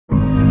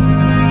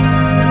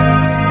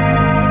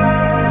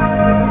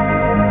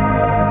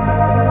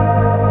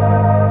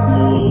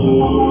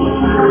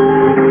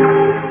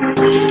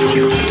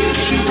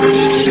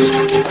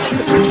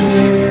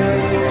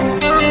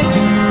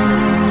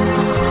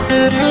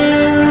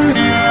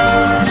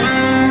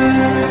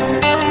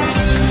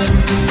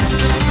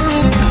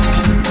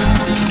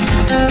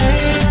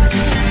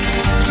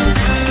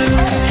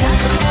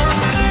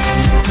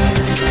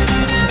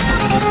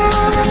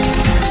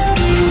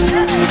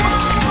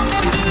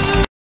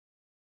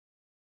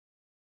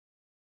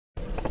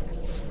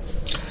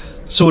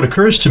So it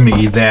occurs to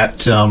me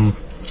that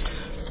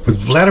with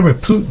Vladimir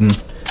Putin,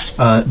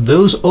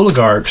 those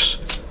oligarchs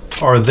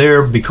are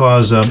there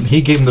because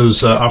he gave them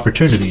those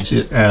opportunities.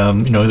 You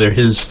know, they're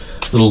his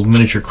little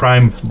miniature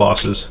crime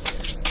bosses.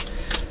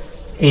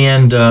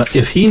 And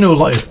if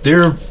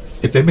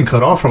they've been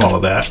cut off from all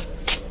of that,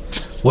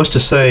 what's to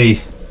say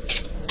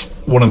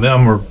one of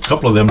them or a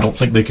couple of them don't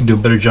think they can do a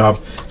better job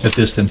at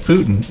this than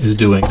Putin is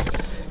doing,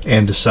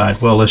 and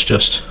decide, well, let's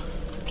just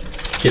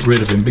get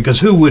rid of him? Because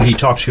who would he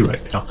talk to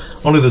right now?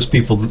 Only those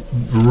people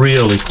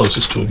really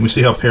closest to him. We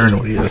see how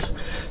paranoid he is.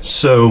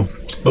 So,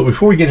 but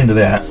before we get into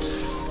that,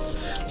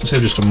 let's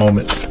have just a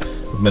moment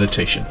of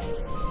meditation.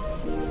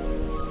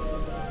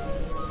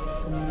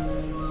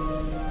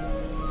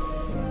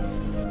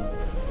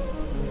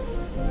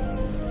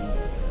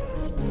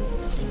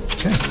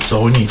 Okay, that's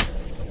all we need.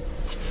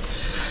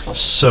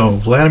 So,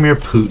 Vladimir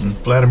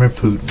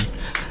Putin.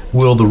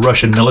 Will the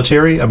Russian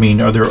military, I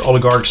mean, are there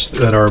oligarchs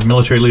that are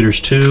military leaders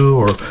too,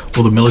 or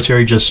will the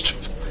military just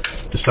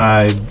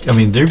decide? I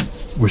mean,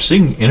 we're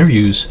seeing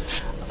interviews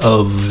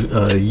of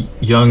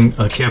young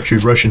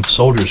captured Russian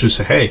soldiers who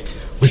say, hey,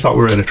 we thought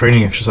we were at a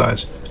training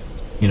exercise,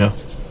 you know,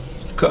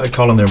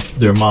 calling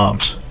their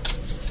moms.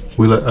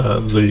 We let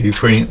the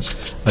Ukrainians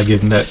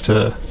give them that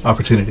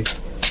opportunity.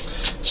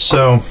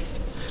 So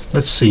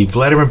let's see,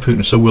 Vladimir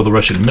Putin. So will the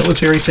Russian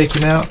military take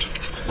him out,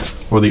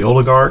 or the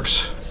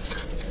oligarchs,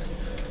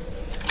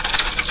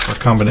 or a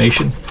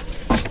combination?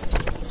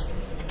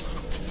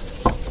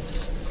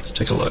 Let's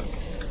take a look.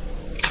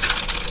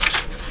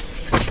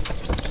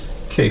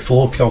 Okay,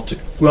 full Celtic.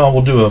 Well,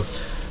 we'll do a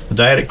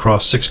dyadic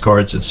cross, 6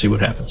 cards, and see what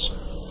happens.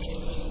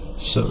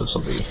 So this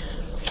will be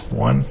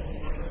 1,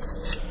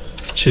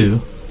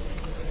 2,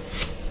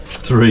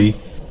 3,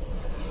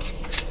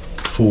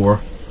 4,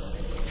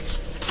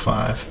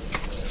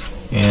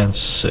 5, and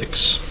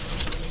 6.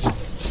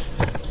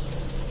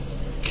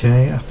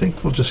 Okay, I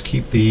think we'll just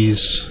keep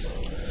these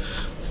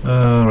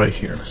right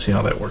here. Let's see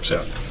how that works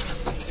out.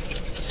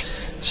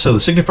 So the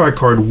signifier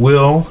card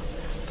will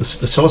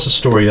tell us a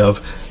story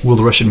of, will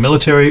the Russian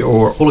military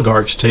or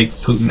oligarchs take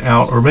Putin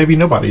out, or maybe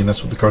nobody, and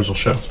that's what the cards will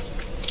show.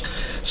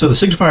 So the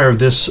signifier of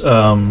this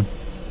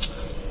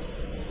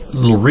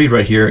little read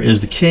right here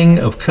is the King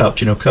of Cups.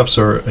 You know, cups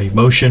are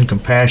emotion,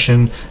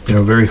 compassion, you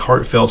know, very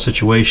heartfelt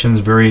situations,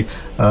 very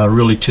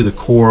really to the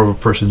core of a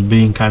person's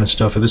being kind of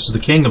stuff. And this is the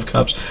King of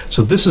Cups.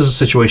 So this is a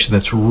situation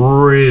that's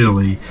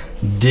really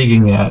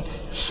digging at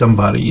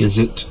somebody. Is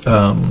it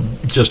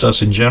just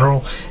us in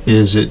general?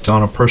 Is it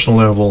on a personal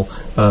level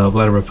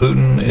Vladimir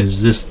Putin?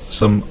 Is this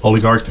some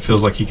oligarch that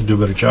feels like he can do a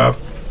better job?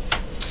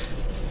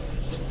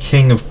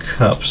 King of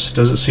Cups.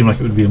 Doesn't seem like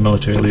it would be a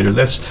military leader.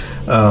 That's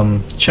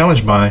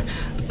challenged by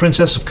the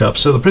Princess of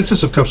Cups. So the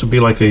Princess of Cups would be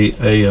like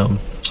a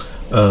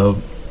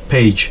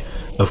Page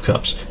of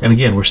Cups. And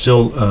again, we're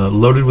still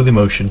loaded with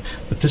emotion,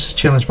 but this is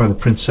challenged by the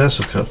Princess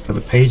of Cups, by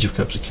the Page of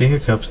Cups. The King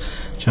of Cups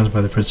challenged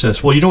by the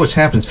Princess. Well, you know what's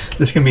happened?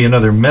 This can be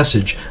another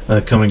message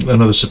coming,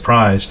 another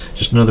surprise,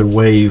 just another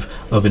wave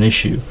of an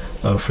issue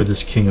for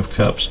this King of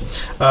Cups.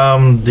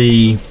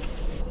 The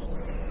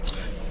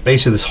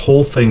base of this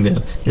whole thing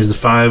then is the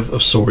 5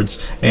 of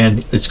Swords,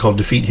 and it's called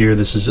defeat here.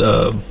 This is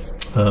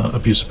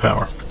abuse of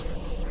power.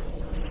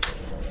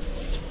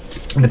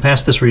 In the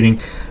past, this reading,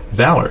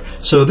 valor.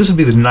 So this would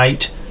be the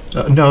Knight.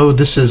 No,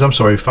 this is, I'm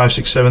sorry, 5,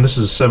 6, 7. This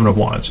is the 7 of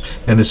Wands,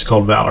 and this is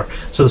called valor.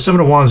 So the 7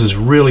 of Wands is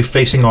really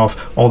facing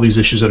off all these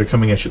issues that are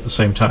coming at you at the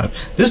same time.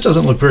 This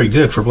doesn't look very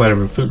good for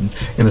Vladimir Putin.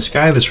 In the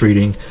sky of this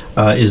reading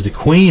is the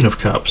Queen of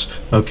Cups.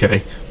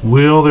 Okay,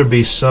 will there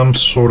be some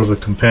sort of a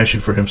compassion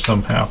for him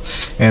somehow?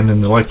 And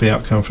then the likely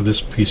outcome for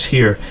this piece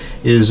here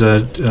is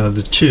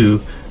the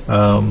 2,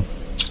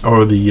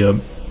 or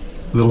the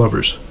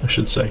Lovers, I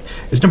should say.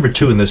 It's number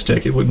 2 in this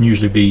deck. It wouldn't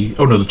usually be,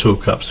 oh no, the 2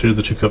 of Cups. Here are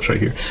the 2 cups right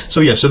here.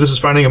 So yeah, so this is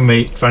finding a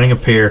mate, finding a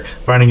pair,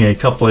 finding a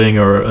coupling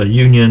or a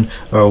union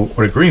or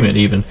agreement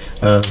even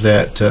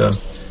that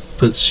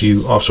puts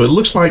you off. So it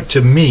looks like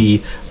to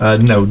me,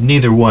 no,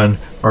 neither one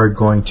are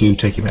going to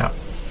take him out.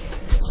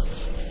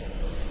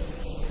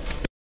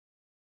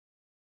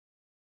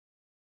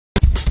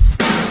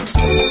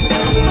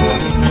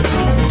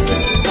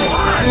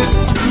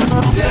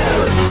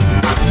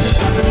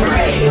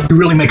 You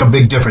really make a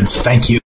big difference. Thank you.